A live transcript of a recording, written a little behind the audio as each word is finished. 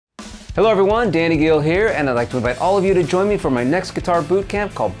Hello everyone, Danny Gill here, and I'd like to invite all of you to join me for my next guitar boot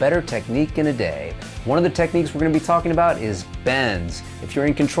camp called Better Technique in a Day. One of the techniques we're going to be talking about is bends. If you're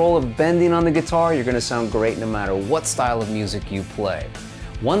in control of bending on the guitar, you're going to sound great no matter what style of music you play.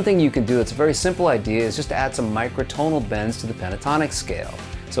 One thing you can do, it's a very simple idea, is just to add some microtonal bends to the pentatonic scale.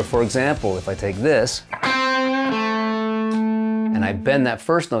 So for example, if I take this, and I bend that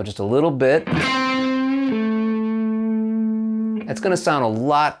first note just a little bit, it's going to sound a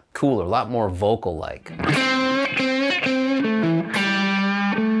lot cooler, a lot more vocal-like.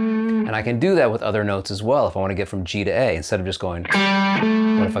 And I can do that with other notes as well if I want to get from G to A instead of just going,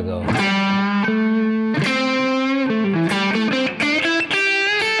 what if I go?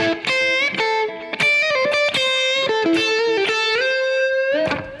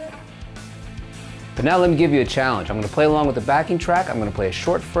 But now let me give you a challenge. I'm going to play along with the backing track. I'm going to play a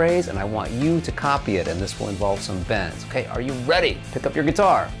short phrase and I want you to copy it, and this will involve some bends. Okay, are you ready? Pick up your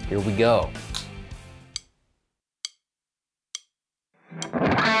guitar. Here we go.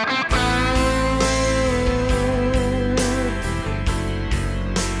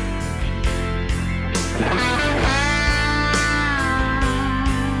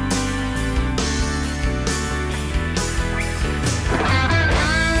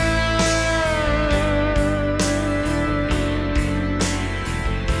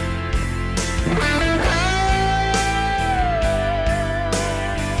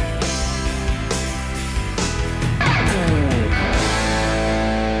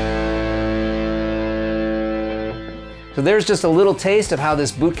 So there's just a little taste of how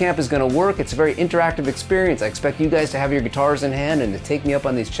this boot camp is going to work. It's a very interactive experience. I expect you guys to have your guitars in hand and to take me up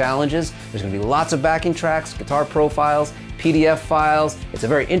on these challenges. There's going to be lots of backing tracks, guitar profiles, PDF files. It's a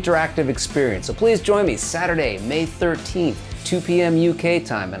very interactive experience. So please join me Saturday, May 13th, 2 p.m. UK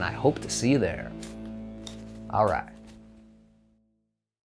time, and I hope to see you there. All right.